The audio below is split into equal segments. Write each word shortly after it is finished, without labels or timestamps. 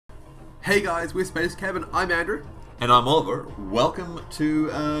Hey guys, we're Space Cabin. I'm Andrew. And I'm Oliver. Welcome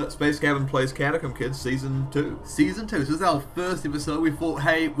to Space Cabin Plays Catacomb Kids Season 2. Season 2. So this is our first episode. We thought,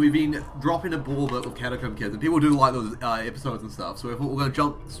 hey, we've been dropping a ball bit with Catacomb Kids, and people do like those episodes and stuff. So we thought we're going to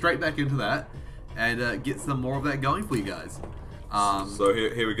jump straight back into that and get some more of that going for you guys. So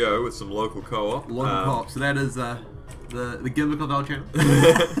here we go with some local co-op. Local co-op. So that is the gimmick of our channel.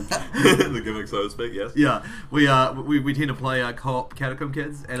 The gimmick, so to speak, yes. Yeah, we tend to play co-op Catacomb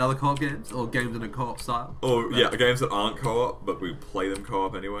Kids and other co-op games, or games in a co-op style. Or, yeah, games that aren't co-op, but we play them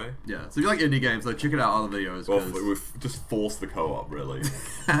co-op anyway. Yeah, so if you like indie games, like check it out other videos. Well, we've just forced the co-op, really.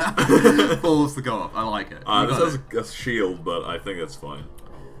 Force the co-op, I like it. This has a shield, but I think that's fine.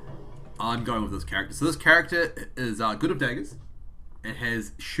 I'm going with this character. So this character is good with daggers. It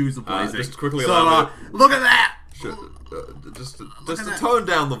has shoes of blazing. Just quickly so, look at that! Just to tone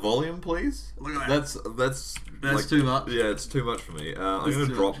down the volume, please. Look at that. That's like, too much. Yeah, it's too much for me. I'm gonna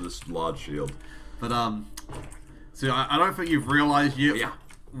drop this large shield. But so I don't think you've realised yet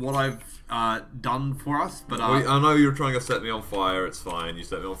what I've done for us. But I know you're trying to set me on fire. It's fine. You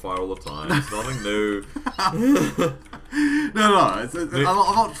set me on fire all the time. It's nothing new. No. I'm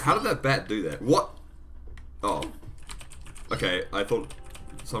not. How did that bat do that? What? Oh. Okay, I thought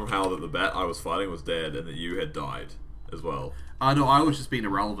somehow that the bat I was fighting was dead and that you had died as well. No, I was just being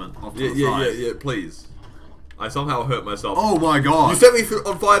irrelevant. Off to the side. Yeah, please. I somehow hurt myself. Oh my god. You set me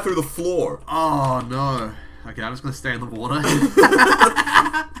on fire through the floor. Oh no. Okay, I'm just gonna stay in the water.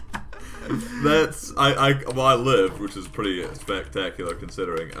 That's I lived, which is pretty spectacular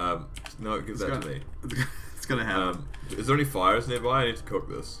considering. No, give that to me. It's gonna happen. Is there any fires nearby? I need to cook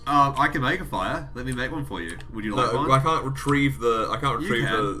this. I can make a fire. Let me make one for you. Would you like one? I can't retrieve the. I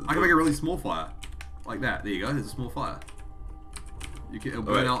can make a really small fire, like that. There you go. There's a small fire. It'll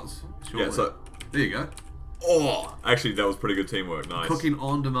burn out shortly. Yeah. So there you go. Oh, actually, that was pretty good teamwork. Nice. Cooking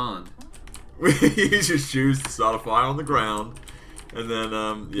on demand. We use your shoes to start a fire on the ground. And then,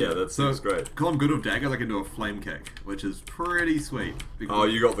 that's great. Because I'm good with daggers, I can do a flame kick, which is pretty sweet. Oh,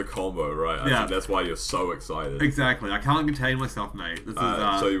 you got the combo, right. Yeah. I think that's why you're so excited. Exactly. I can't contain myself, mate. This is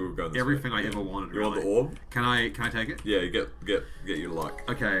so you were going this everything way. I ever wanted, You really. want the orb? Can I take it? Yeah, you get your luck.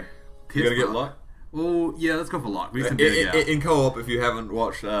 Okay. You gonna get luck? Well, yeah, let's go for luck. We in co-op, if you haven't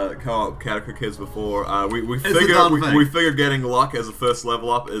watched co-op Catacomb Kids before, we figure getting luck as a first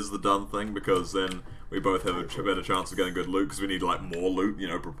level up is the done thing, because then we both have a better chance of getting good loot, because we need like more loot,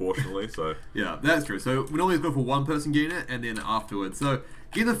 proportionally. So yeah, that's true. So we normally go for one person getting it, and then afterwards. So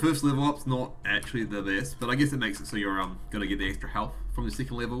getting the first level up's not actually the best, but I guess it makes it so you're gonna get the extra health from the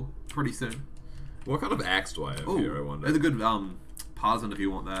second level pretty soon. What kind of axe do I have here? I wonder. There's a good Parson if you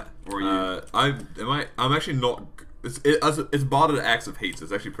want that, or I'm actually not. It's bartered axe of heat, so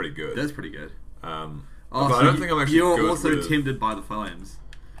it's actually pretty good. That's pretty good. But so I don't think I'm actually. You're also tempted by the flames.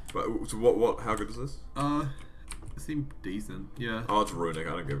 But so what? How good is this? It seemed decent. Yeah. Oh, it's runic.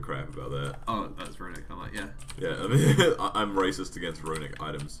 I don't give a crap about that. Oh, that's runic. I'm like, yeah. Yeah, I mean, I'm racist against runic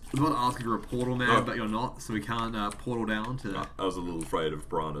items. I was about to ask if you're a portal man, but you're not, so we can't portal down to. I was a little afraid of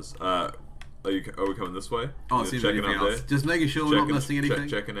piranhas. Are we coming this way? Oh, see anything else. Just making sure we're not missing anything.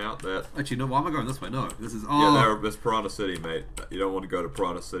 Checking out that. Actually, no. Why am I going this way? No, this is. Yeah, there's Piranha City, mate. You don't want to go to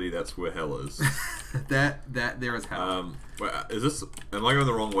Piranha City. That's where hell is. that there is hell. Wait, is this? Am I going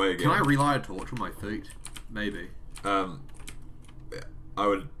the wrong way again? Can I relight a torch with my feet? Maybe. I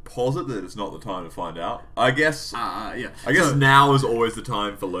would posit that it's not the time to find out. I guess. Yeah. I guess now is always the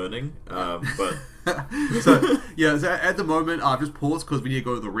time for learning. But. So at the moment I've just paused because we need to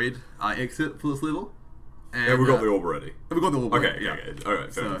go to the red exit for this level. And yeah, we got the orb already. We got the orb already. Okay, yeah.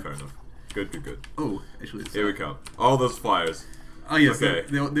 Alright, fair enough. Good. Oh, actually, here we come. Oh, those fires. Oh yes, okay.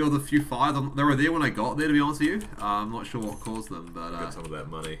 There were a few fires. They were there when I got there, to be honest with you. I'm not sure what caused them, but get some of that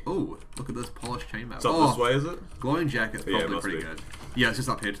money. Oh, look at this polished chainmail. It's up this way, is it? Glowing jacket's probably pretty good. Yeah, it's just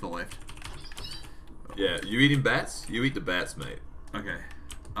up here to the left. Yeah, you eating bats? You eat the bats, mate. Okay.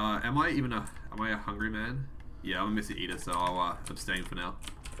 Am I a hungry man? Yeah, I'm a messy eater, so I'll abstain for now.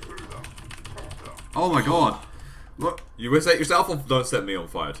 Oh my god! Look, you set yourself on. Don't set me on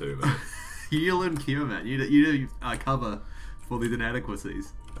fire too, man. You learn cure, man. You do cover for these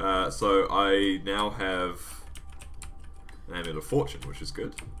inadequacies. So I now have an amulet of fortune, which is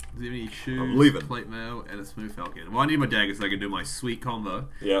good. Do you have any shoes, I'm leaving. Plate mail, and a smooth falcon? Well, I need my dagger so I can do my sweet combo.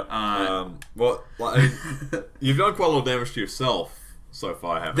 Yeah. You've done quite a lot of damage to yourself so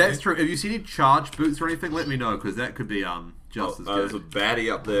far, haven't you? That's true. If you see any charge boots or anything, let me know, because that could be just as good. There's a baddie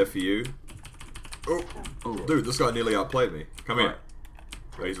up there for you. Oh, dude, this guy nearly outplayed me. Come here.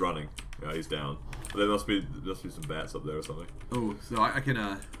 Oh, he's running. Yeah, he's down. But there must be some bats up there or something. Oh, so I can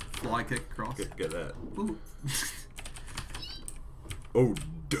fly kick across. Get that. Ooh. Oh,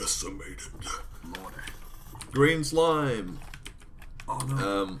 decimated. Lord. Green slime. Oh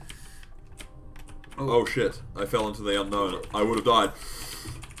no. Oh shit! I fell into the unknown. I would have died.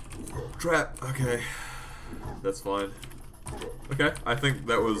 Trap. Okay, that's fine. Okay, I think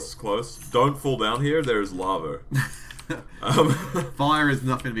that was close. Don't fall down here. There's lava. Fire is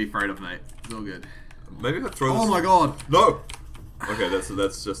nothing to be afraid of, mate. It's all good. Maybe if I throw this... Oh my god! No! Okay,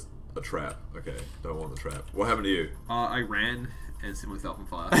 that's just a trap. Okay, don't want the trap. What happened to you? I ran and set myself on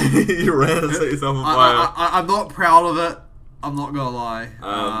fire. You ran and set yourself on fire? I'm not proud of it. I'm not gonna lie.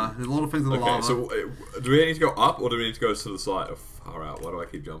 There's a lot of things in the lava. So do we need to go up or do we need to go to the side? Oh, far out. Why do I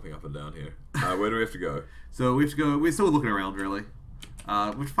keep jumping up and down here? Where do we have to go? So we have to go... We're still looking around, really. We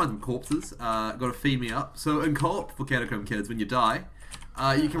have to find some corpses. Got to feed me up. So in co-op for Catacomb Kids, when you die,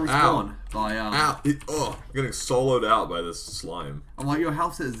 you can respawn by... Ow! I'm getting soloed out by this slime. I'm like, your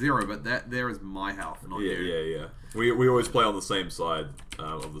health's at 0, but that there is my health, not you. Yeah. We always play on the same side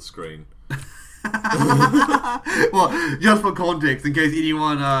of the screen. Well, just for context, in case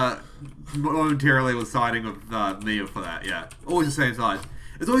anyone momentarily was siding with me for that, yeah. Always the same side.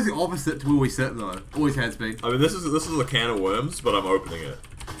 It's always the opposite to where we sit, though. Always has been. I mean, this is a can of worms, but I'm opening it.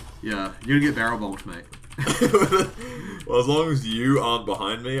 Yeah, you're gonna get barrel bonked, mate. Well, as long as you aren't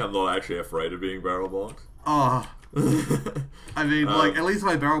behind me, I'm not actually afraid of being barrel bonked. Oh. I mean, like, at least if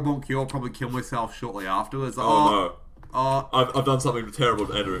I barrel bonk you, I'll probably kill myself shortly afterwards. Like, no. I've done something terrible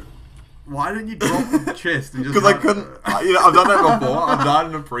to Andrew. Why didn't you drop the chest? Because I couldn't. I've done that before. I've done it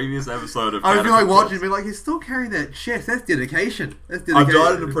in a previous episode of. I would be like watching and be like, he's still carrying that chest. That's dedication. That's dedication. I've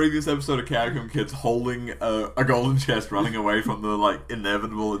died in a previous episode of Catacomb Kids holding a golden chest, running away from the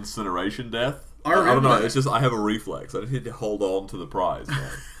inevitable incineration death. I don't know. It's just I have a reflex. I just need to hold on to the prize,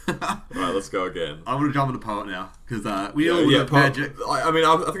 man. Alright, let's go again. I'm gonna jump into poet now because we know magic. I mean,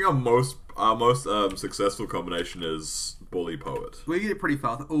 I think our most successful combination is bully poet. We get it pretty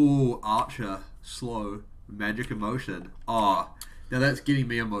fast. Oh, archer, slow, magic emotion. Oh, now that's getting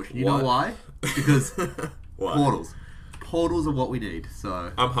me emotion. You know why? Because portals. Portals are what we need.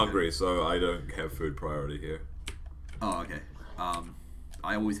 So I'm hungry, so I don't have food priority here. Oh, okay.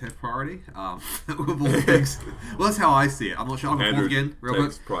 I always have priority. With all things. Well, that's how I see it. I'm not sure. I'm gonna pause again, real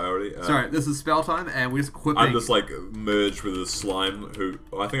quick. Priority. Sorry, this is spell time, and we're just equipping. I'm just merged with this slime. Who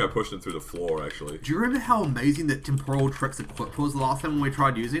I think I pushed him through the floor. Actually. Do you remember how amazing that temporal tricks equipped was the last time when we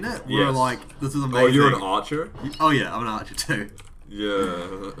tried using it? We were like, this is amazing. Oh, you're an archer? Oh yeah, I'm an archer too.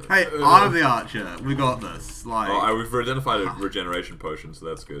 Yeah. Hey, I'm the archer. We got this. Like, we've identified a regeneration potion, so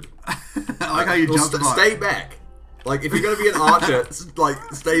that's good. I like how you jumped. Stay back. Like, if you're going to be an archer,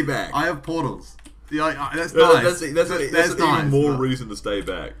 stay back. I have portals. Yeah, that's nice. That's nice, even more reason to stay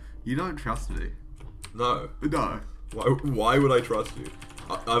back. You don't trust me. No. No. Why would I trust you?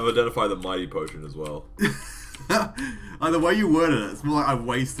 I've identified the mighty potion as well. The way you worded it, it's more like I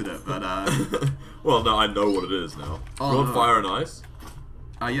wasted it, but well, no, I know what it is now. Oh, you want fire and ice?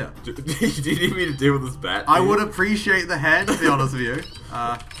 Yeah. Do you need me to deal with this bat? I would appreciate the hand, to be honest with you.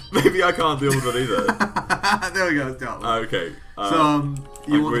 Maybe I can't deal with it either. There we go, it's dealt with. Okay. So,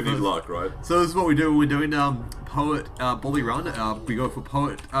 we need luck, right? So this is what we do when we're doing poet bully run. We go for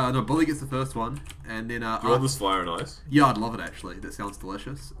poet. No, bully gets the first one, and then. Do you want this fire and ice? Yeah, I'd love it actually. That sounds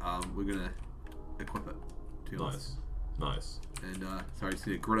delicious. We're gonna equip it. Nice. And sorry, just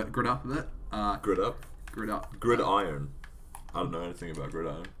gonna grid up a bit. Grid up. Grid up. Grid iron. I don't know anything about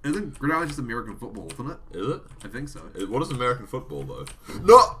gridiron. Isn't gridiron just American football, isn't it? Is it? I think so. What is American football, though?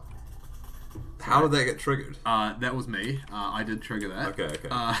 No! How did that get triggered? That was me. I did trigger that. Okay.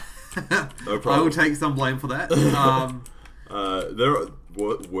 No problem. I will take some blame for that.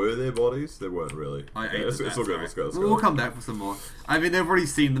 Were there bodies? There weren't really. It's all good. Let's go. We'll come back for some more. I mean, they've already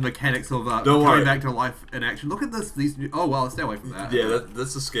seen the mechanics of coming back to life in action. Look at this. Oh, well, stay away from that. Yeah,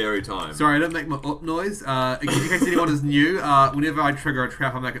 that's a scary time. Sorry, I didn't make my up noise. In case anyone is new, whenever I trigger a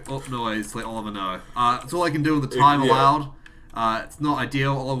trap, I make an up noise to let Oliver know. It's all I can do with the time allowed. It's not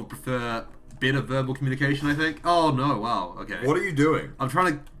ideal. Oliver would prefer better verbal communication, I think. Oh, no. Wow. Okay. What are you doing? I'm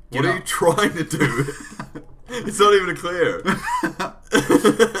trying to What are you trying to do? It's not even clear.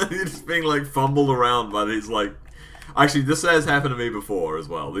 You're just being fumbled around by these Actually, this has happened to me before as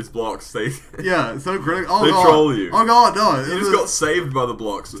well. These blocks, yeah, it's so critical. Oh, they God. troll you. Oh God, no! You just got saved by the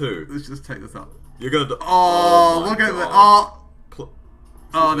blocks too. Let's just take this up. You're gonna. Oh, look at that!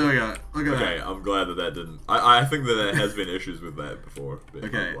 Oh, there we go. Look at that. Okay, I'm glad that didn't. I think that there has been issues with that before.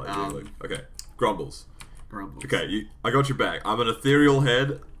 Okay. Okay. Grumbles. Grumbles. Okay, I got your back. I'm an ethereal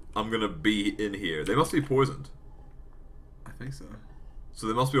head. I'm gonna be in here. They must be poisoned. I think so. So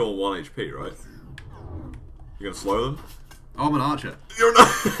they must be all 1 HP, right? You're gonna slow them? Oh, I'm an archer. You're not.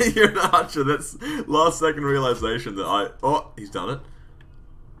 You're an archer. That's last second realization that I. Oh, he's done it.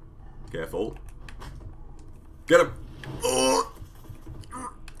 Careful. Get him! Oh!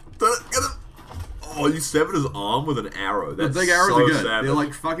 Get him! Oh, you severed his arm with an arrow. That's the big arrows are good. savage. They're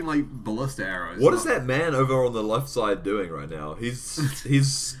like fucking like ballista arrows. What is that man over on the left side doing right now?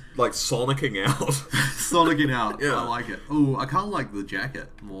 He's like sonicking out. Sonicking out. Yeah. I like it. Ooh, I kind of like the jacket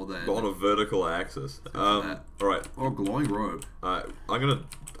more than on a vertical axis. All right. Or glowing robe. I'm gonna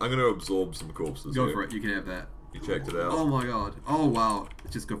absorb some corpses. Go here. for it. You can have that. You checked it out. Oh my god. Oh wow.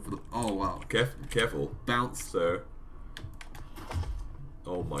 Just go for the. Oh wow. Careful. Bounce. So.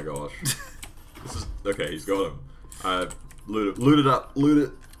 Oh my gosh. This is okay. He's got him. Loot it up. Loot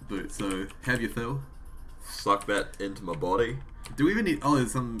it. Boot. So have your fill. Suck that into my body. Do we even need? Oh,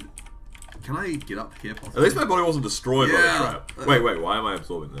 there's some. Can I get up here? Possibly? At least my body wasn't destroyed by the trap. Wait. Why am I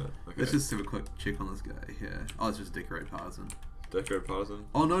absorbing that? Okay. Let's just have a quick check on this guy here. Oh, it's just decorate partisan. Decorate partisan.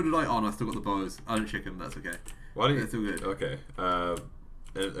 Oh no, did I? Oh no, I still got the bows. I didn't check him. That's okay. Why do you? That's all good. Okay.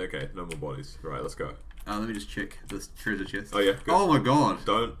 Okay. No more bodies. Right. Let's go. Let me just check this treasure chest. Oh yeah. Good. Oh my god.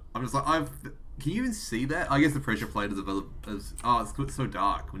 Don't. I'm just like Can you even see that? I guess the pressure plate is available. Oh, it's so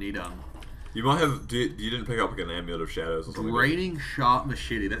dark. We need You might have. You didn't pick up like an amulet of shadows or something. Raining sharp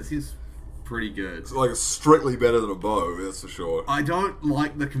machete. That seems pretty good. It's like strictly better than a bow. That's for sure. I don't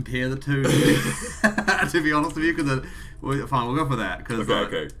like to compare the two. To be honest with you, because fine, we'll go for that. Cause,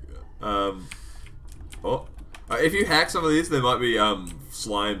 okay. If you hack some of these, there might be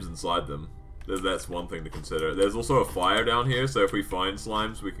slimes inside them. That's one thing to consider. There's also a fire down here, so if we find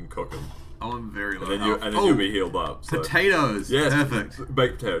slimes, we can cook them. Oh, I'm very low. And then you'll be healed up. So. Potatoes. Yes, perfect.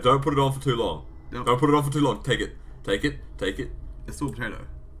 Baked potato. Don't put it on for too long. Nope. Don't put it on for too long. Take it. It's still a potato.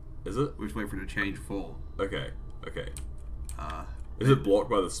 Is it? We just wait for it to change form. Okay. Is it blocked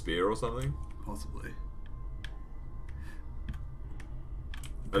by the spear or something? Possibly.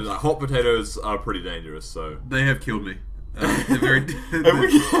 And hot potatoes are pretty dangerous, so... They have killed me. They're very...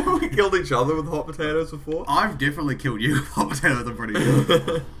 have we killed each other with hot potatoes before? I've definitely killed you with hot potatoes, I'm pretty sure.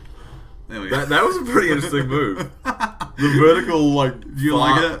 There we go. That was a pretty interesting move. The vertical, like... Do you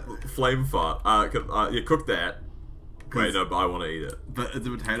like it? Flame fart. You cook that. Wait, no, but I want to eat it. But is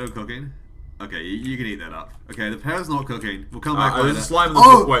the potato cooking? Okay, you can eat that up. Okay, the potato's not cooking. We'll come back later. There's a slime in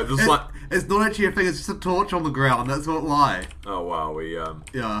the wait, there's slime. It's not actually a thing, it's just a torch on the ground. That's what lie. Oh, wow, we,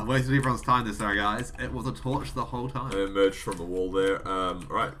 Yeah, wasted everyone's time this, sorry, guys. It was a torch the whole time. It emerged from the wall there.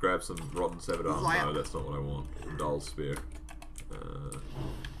 Right, grab some rotten severed arm. No, that's not what I want. Dull spear.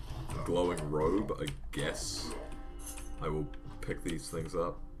 Glowing robe, I guess. I will pick these things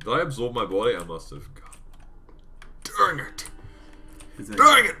up. Did I absorb my body? I must have. God. Dang it!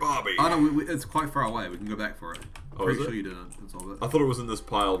 Dang it, Bobby! Oh no, it's quite far away. We can go back for it. Oh, Pretty sure you didn't absorb it. I thought it was in this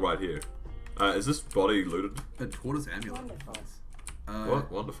pile right here. Is this body looted? A tortoise amulet.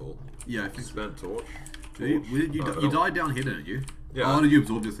 What? Wonderful. Yeah, I think spent torch. You died down here, didn't you? Yeah. Oh, did you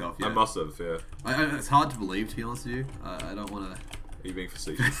absorb yourself? Yeah. I must have. Yeah. It's hard to believe, to be honest with you. I don't want to. Are you being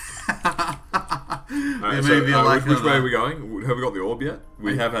facetious? Alright, which way are we going? Have we got the orb yet?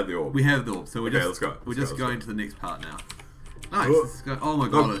 We have had the orb. We have the orb, so let's go. We're just going to the next part now. Nice. Let's go. Oh my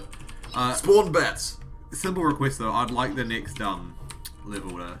god. Spawn bats. Simple request though. I'd like the next level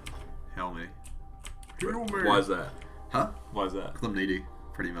to help me. Why is that? Huh? Why is that? Because I'm needy,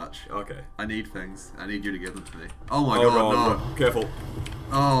 pretty much. Okay. I need things. I need you to give them to me. Oh my god, no. Careful.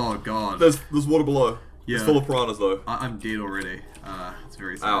 Oh god. There's water below. Yeah. It's full of piranhas though. I'm dead already. It's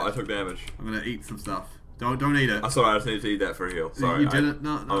very sad. Ow, I took damage. I'm gonna eat some stuff. Don't eat it. Sorry, I just needed to eat that for a heal. Sorry. You didn't?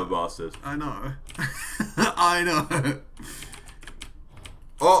 No. I'm a bastard. I know. I know.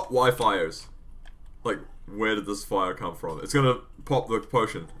 Oh, why fires? Like, where did this fire come from? It's gonna pop the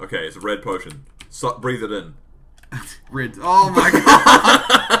potion. Okay, it's a red potion. Breathe it in. Red. Oh my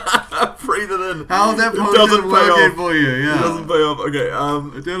god! Breathe it in. How's that potion working for you? Yeah. It doesn't pay off. Okay,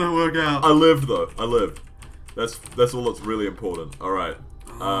 it didn't work out. I lived though. I lived. That's all that's really important. Alright.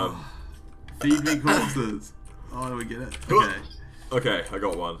 Feed me corpses. Oh, we get it? Okay. Okay, I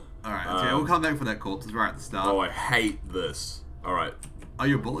got one. Alright, okay, we'll come back for that corpse. It's right at the start. Oh, I hate this. Alright. Are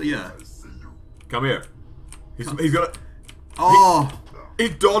you a bully? Yeah. Come here. He's got a... Oh! He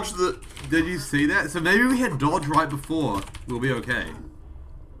dodged the... Did you see that? So maybe we had dodge right before. We'll be okay.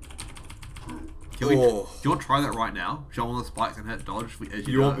 Do you want to try that right now? Jump on the spikes and hit dodge as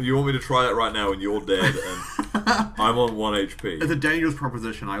you want me to try that right now when you're dead and I'm on 1 HP? It's a dangerous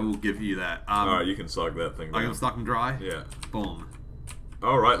proposition. I will give you that. Alright, you can suck that thing down. I'm going to suck them dry? Yeah. Boom.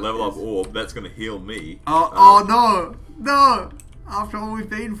 Alright, level up orb. That's going to heal me. Oh no! No! After all we've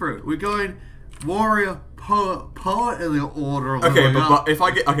been through. We're going warrior, poet in the order of okay, but if I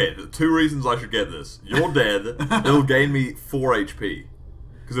get... Okay, 2 reasons I should get this. You're dead. It'll gain me 4 HP.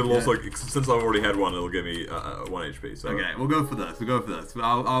 Because it'll also, since I've already had one, it'll give me 1 HP. So. Okay, we'll go for this. We'll go for this.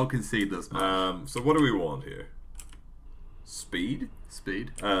 I'll concede this much. So what do we want here? Speed?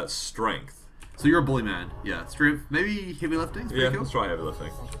 Speed. Strength. So you're a bully man. Yeah, strength. Maybe heavy lifting? Yeah, cool. let's try heavy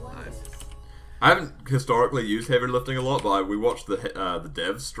lifting. Nice. I haven't historically used heavy lifting a lot, but we watched the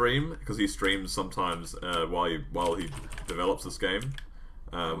dev stream, because he streams sometimes while he develops this game.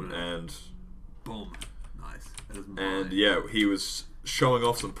 And... Boom. Nice. And yeah, he was showing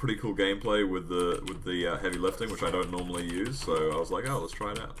off some pretty cool gameplay with the heavy lifting, which I don't normally use. So I was like, oh, let's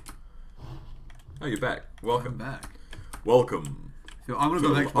try it out. Oh, you're back. Welcome. I'm back. Welcome. So I'm gonna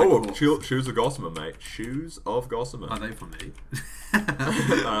go back to my corpse. Shoes of Gossamer, mate. Shoes of Gossamer. Are they for me?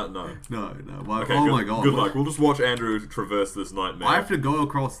 No. No. Okay, oh good, my god. Good luck. We'll just watch Andrew traverse this nightmare. I have to go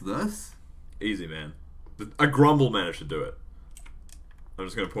across this? Easy, man. A grumble managed to do it. I'm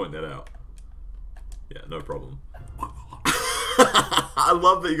just going to point that out. Yeah, no problem. I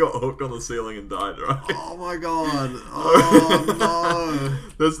love that you got hooked on the ceiling and died, right? Oh my god. Oh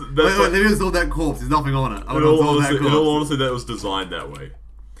no. Wait, let me install that corpse. There's nothing on it. In all honesty, that was designed that way.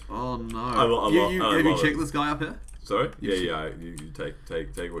 Oh no. Have you checked this guy up here? Sorry? Yeah. You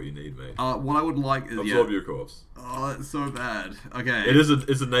take what you need, mate. What I would like is absorb your corpse. Oh, that's so bad. Okay.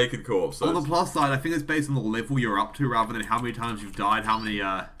 It's a naked corpse. So on the plus side, I think it's based on the level you're up to rather than how many times you've died, how many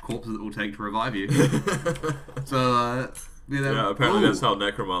corpses it will take to revive you. So yeah, apparently that's how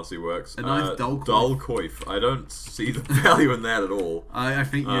necromancy works. A nice dull coif. I don't see the value in that at all. I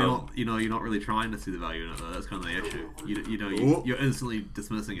think you're not really trying to see the value in it though. That's kind of the issue. You're instantly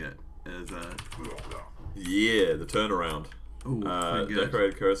dismissing it as yeah, the turnaround. Ooh,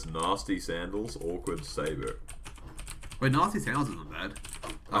 decorated curse, nasty sandals, awkward saber. Wait, nasty sandals isn't bad.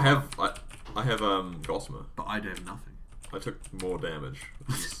 I have Gossamer. But I have nothing. I took more damage.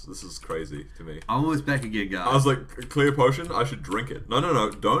 This is crazy to me. I'm almost back again, guys. I was like, clear potion? I should drink it. No,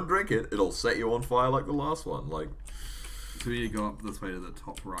 don't drink it. It'll set you on fire like the last one. Like. So we need to go up this way to the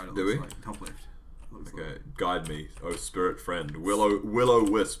top right. Do we? Top left. Okay, guide me, oh spirit friend.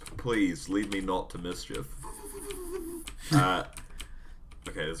 Willow Wisp, please lead me not to mischief. Okay,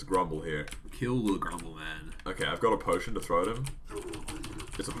 there's a grumble here. Kill the grumble, man. Okay, I've got a potion to throw at him.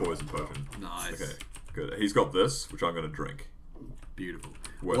 It's a poison potion. Nice. Okay, good. He's got this, which I'm gonna drink. Beautiful.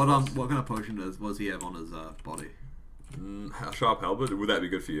 Worthless. What kind of potion does he have on his body? Sharp halberd. Would that be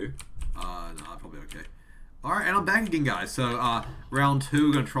good for you? No, probably okay. Alright, and I'm back again, guys. So, round 2,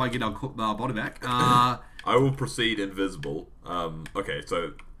 we're going to try and get our body back. I will proceed invisible. Okay,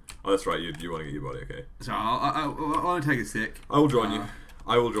 so... Oh, that's right, you want to get your body, okay. So, I want to take a sec. I will join you.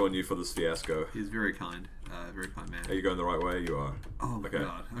 I will join you for this fiasco. He's very kind man. Are you going the right way? You are. Oh, okay.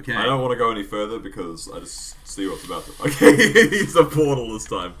 God. Okay. I don't want to go any further because I just see what's about to... Okay, he's a portal this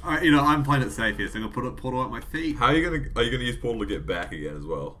time. Alright, I'm playing it safe here, so I'm going to put a portal at my feet. How are you going to use portal to get back again as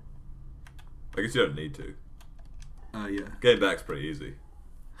well? I guess you don't need to. Yeah. Getting back's pretty easy.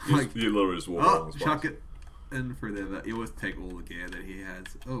 You literally just walk along the spikes. Chuck it in for there, but you always take all the gear that he has.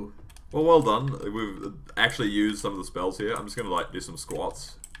 Oh. Well done. We've actually used some of the spells here. I'm just going to do some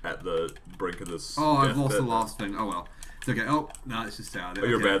squats at the brink of this. Oh, I've lost the last thing. Oh well. It's okay. Oh, no, it's just out. Oh,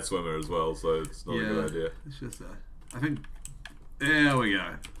 you're a bad swimmer as well, so it's not a good idea. It's just, I think, there we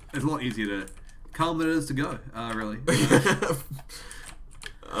go. It's a lot easier to come than it is to go, really. I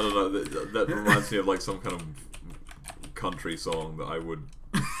don't know, that reminds me of like some kind of country song that I would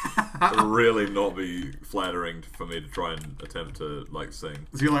really not be flattering for me to try and attempt to sing.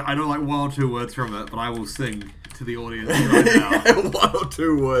 So you're like, I know like 1 or 2 words from it, but I will sing to the audience right now. 1 or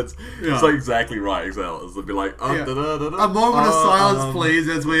 2 words. Yeah. It's like exactly right, exactly. It'll be like, a moment of silence, please,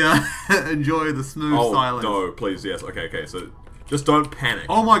 as we enjoy the smooth silence. Oh, no, please, yes. Okay, so just don't panic.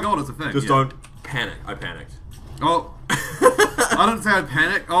 Oh my god, it's a thing. Just don't panic. I panicked. Oh. I didn't say I'd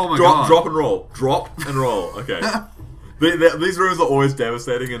panic. Oh my god. Drop and roll. Drop and roll. Okay. These rooms are always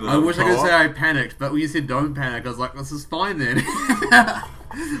devastating. I wish I could say I panicked, but when you said don't panic, I was like, this is fine then.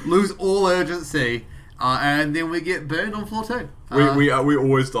 Lose all urgency, and then we get burned on floor 2. We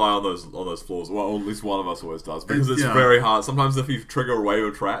always die on those floors. Well, at least one of us always does because it's very hard. Sometimes if you trigger a wave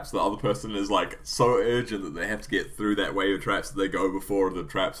of traps, the other person is like so urgent that they have to get through that wave of traps that they go before the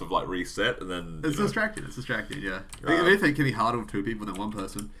traps have reset, and then it's distracting. It's distracting. Yeah, I think it can be harder with 2 people than 1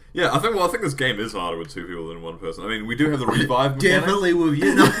 person. Yeah, I think this game is harder with 2 people than 1 person. I mean, we do have the revive mechanic. Definitely with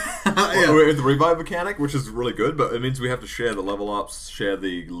you. No. We're in the revive mechanic, which is really good, but it means we have to share the level ups, share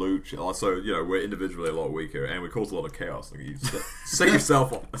the loot. Also, you know, we're individually a lot weaker, and we cause a lot of chaos. Like, you set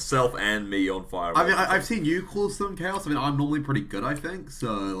yourself and me on fire. I mean, I've seen you cause some chaos. I mean, I'm normally pretty good, I think,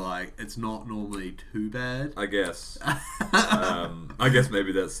 so like it's not normally too bad. I guess. I guess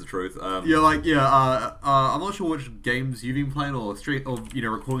maybe that's the truth. I'm not sure which games you've been playing or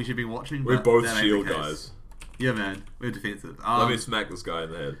recordings you've been watching. We're both shield guys. Yeah, man, we're defensive. Let me smack this guy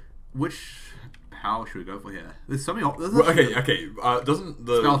in the head. Which power should we go for here? There's so many. Okay. Doesn't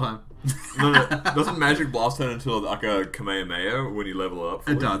the spell time? No. Doesn't Magic Blast turn into like a Kamehameha when you level up?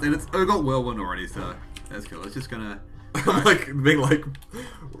 It does, and we got Whirlwind already, so that's cool. It's just gonna like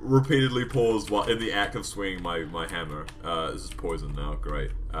repeatedly paused while in the act of swinging my hammer. This is poison now.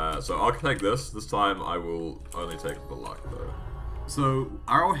 Great. So I'll take this. This time I will only take the luck though. So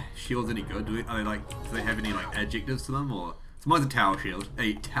are our shields any good? Do they have any like adjectives to them, or so mine's a tower shield?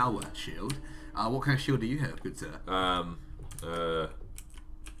 A tower shield. What kind of shield do you have, good sir?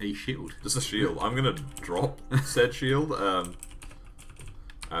 A shield. Just a shield. I'm gonna drop said shield.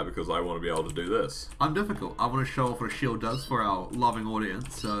 Because I want to be able to do this. I'm difficult. I want to show off what a shield does for our loving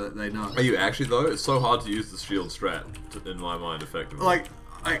audience, so that they know. Are you actually though? It's so hard to use the shield strat in my mind, effectively.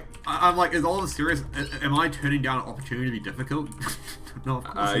 I'm like, is all this serious? Am I turning down an opportunity to be difficult? No, of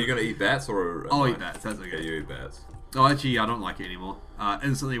course. Are you gonna eat bats or? I'll eat bats. That's okay. Yeah, you eat bats. Oh, actually, I don't like it anymore.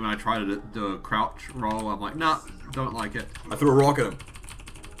 Instantly, when I try to do a crouch roll, I'm like, nah, don't like it. I threw a rock at him.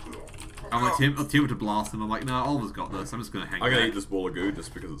 I'm like, tempted to blast him. I'm like, nah, Oliver's got this. I'm just gonna hang. I'm gonna eat this ball of goo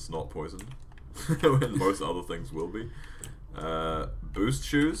just because it's not poisoned, when most other things will be. Boost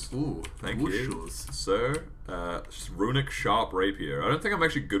shoes. Ooh, thank you, shoes. Sir. Runic sharp rapier. I don't think I'm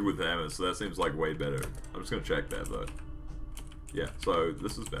actually good with hammers, so that seems like way better. I'm just gonna check that though. Yeah, so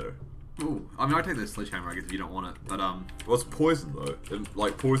this is better. Ooh, I mean, I take the sledgehammer, I guess, if you don't want it, but well, it's poison though. It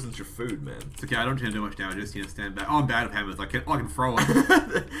like poisons your food, man. It's okay. I don't tend to do much damage. Just stand back. Oh, I'm bad at hammers. I can throw it.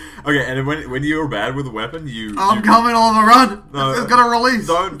 Okay, and when you're bad with a weapon, I'm coming on a run. No, it's gonna release.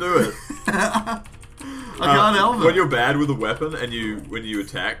 Don't do it. I can't help it. When you're bad with a weapon and when you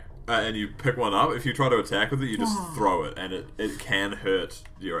attack and you pick one up, if you try to attack with it, you just throw it, and it can hurt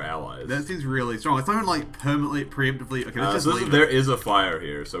your allies. That seems really strong. It's not like permanently, preemptively. Okay, let's just leave there is a fire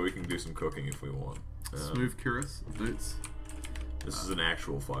here, so we can do some cooking if we want. Smooth curious boots. This is an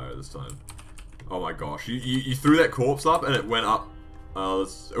actual fire this time. Oh my gosh! You threw that corpse up and it went up.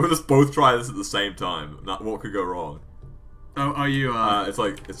 Let's both try this at the same time. What could go wrong? Oh, are you?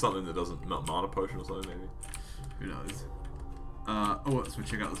 It's something that doesn't mana potion or something maybe. Who knows? Let's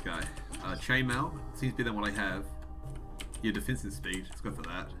check out this guy. Chainmail seems better than what I have. Your defensive speed. Let's go for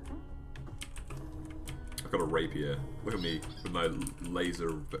that. I've got a rapier. Look at me with my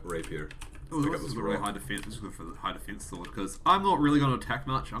laser rapier. Oh, this is a really high defense. Let's go for the high defense sword because I'm not really going to attack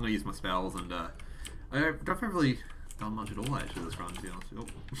much. I'm going to use my spells and I haven't really done much at all actually this run, to be honest.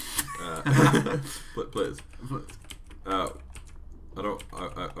 Please. I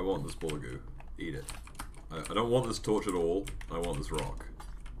want this ball of goo. Eat it. I don't want this torch at all. I want this rock.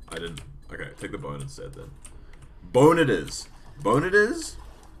 I didn't. Okay, take the bone instead then. Bone it is. Bone it is?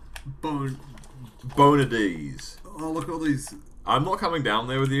 Bone. Bone it is. Oh, look at all these. I'm not coming down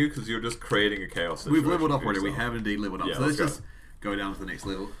there with you because you're just creating a chaos situation. We've leveled up already. We have indeed leveled up. Yeah, so let's just go down to the next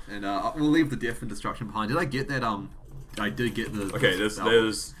level. And we'll leave the death and destruction behind. Did I get that? I did get the. Okay,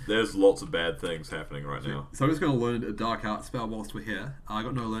 there's lots of bad things happening right now. So I'm just going to learn a dark art spell whilst we're here. I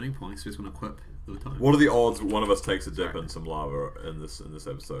got no learning points, so just going to equip the time. What are the odds one of us takes a dip in some lava in this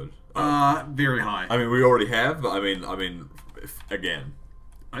episode? Very high. I mean, we already have, but I mean, again.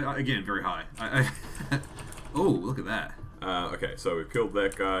 Again, very high. Oh, look at that. Okay, so we've killed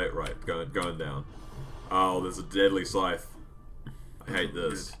that guy. Right, going down. Oh, there's a deadly scythe. I hate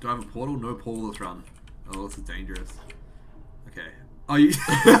this. Do I have a portal? No portal this run. Oh, this is dangerous. Okay. Oh, you...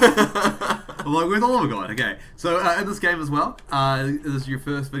 I'm like, where's Oliver gone? Okay. So, in this game as well, this is your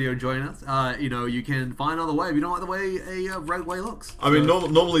first video joining us. You can find another way if you don't like the way a red way looks. I mean,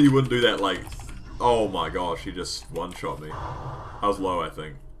 normally you wouldn't do that, like... Oh my gosh, he just one-shot me. I was low, I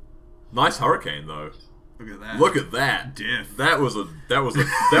think. Nice hurricane, though. Look at that. Look at that. Diff. That was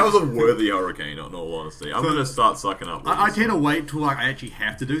a worthy hurricane, in all honesty. I'm gonna start sucking up. I tend to wait till I actually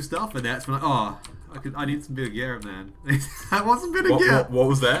have to do stuff, and that's when I need some better gear, man. I want some better gear. What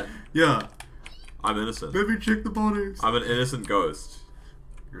was that? Yeah. I'm innocent. Let me check the bodies. I'm an innocent ghost.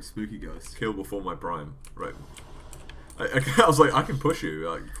 You're a spooky ghost. Killed before my prime. Right. I was like, I can push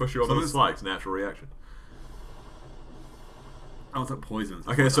you. Push you onto the spikes. Natural reaction. Oh, it's like poison.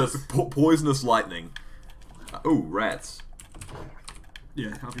 Okay, so it's poisonous lightning. Ooh, rats.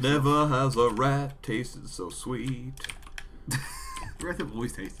 Yeah. Never has a rat tasted so sweet. breath have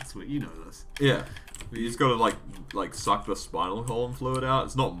always tasted sweet. You know this. Yeah. You just gotta like suck the spinal column fluid out.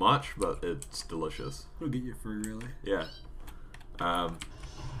 It's not much, but it's delicious. It'll get you through, really. Yeah.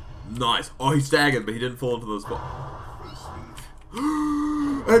 Nice. Oh, he staggered, but he didn't fall into the spot.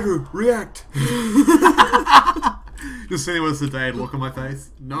 Andrew, react! Just seeing with a sedated look on my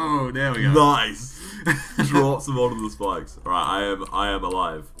face. No, there we go. Nice. Drops him onto the spikes. Alright, I am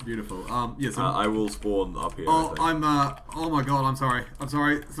alive. Beautiful. Yes. I will spawn up here. Oh, oh my god, I'm sorry.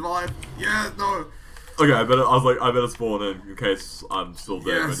 Survive. Yeah, no. Okay, I better spawn in case I'm still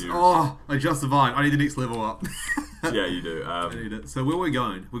dead when you... Oh, I just survived. I need the next level up. Yeah, you do. I need it. So where are we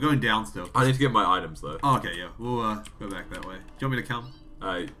going? We're going down still. I need to get my items though. Oh, okay, yeah. We'll go back that way. Do you want me to come?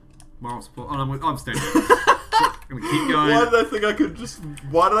 Moral support. Oh, no, I'm staying there. I'm gonna keep going. Why did I think I could just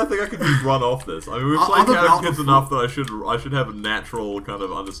run off this? I mean, we've played Catacomb Kids enough that I should have a natural kind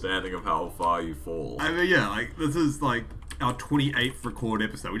of understanding of how far you fall. I mean, yeah, like this is like our 28th record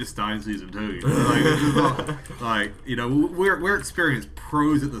episode. We just started season 2. You know? Like you know, we're experienced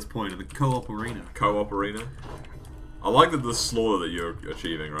pros at this point in the co-op arena. Co-op arena. I like the slaughter that you're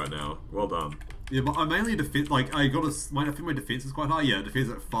achieving right now. Well done. Yeah, but I mainly defense. Like I think my defense is quite high. Yeah, defense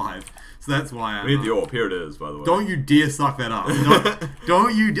at 5. So that's why I'm. We need the AWP. Here it is, by the way. Don't you dare suck that up.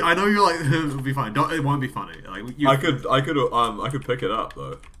 Don't you? I know you're like it'll be fine. It won't be funny. Like I could pick it up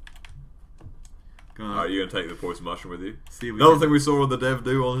though. Alright, you gonna take the poison mushroom with you? Another thing we saw the dev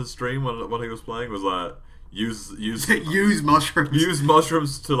do on his stream when he was playing was use mushrooms. Use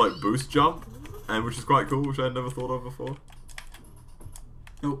mushrooms to like boost jump, and which is quite cool, which I had never thought of before.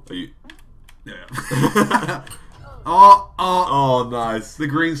 Nope. Are you? Yeah. Oh, nice. The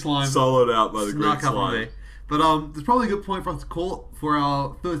green slime. Soloed out by the green slime. Up me. But there's probably a good point for us to call it for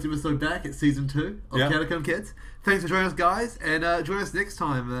our first episode back at season 2 of Catacomb Kids. Thanks for joining us, guys, and join us next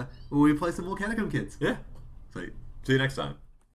time where we play some more Catacomb Kids. Yeah. See you next time.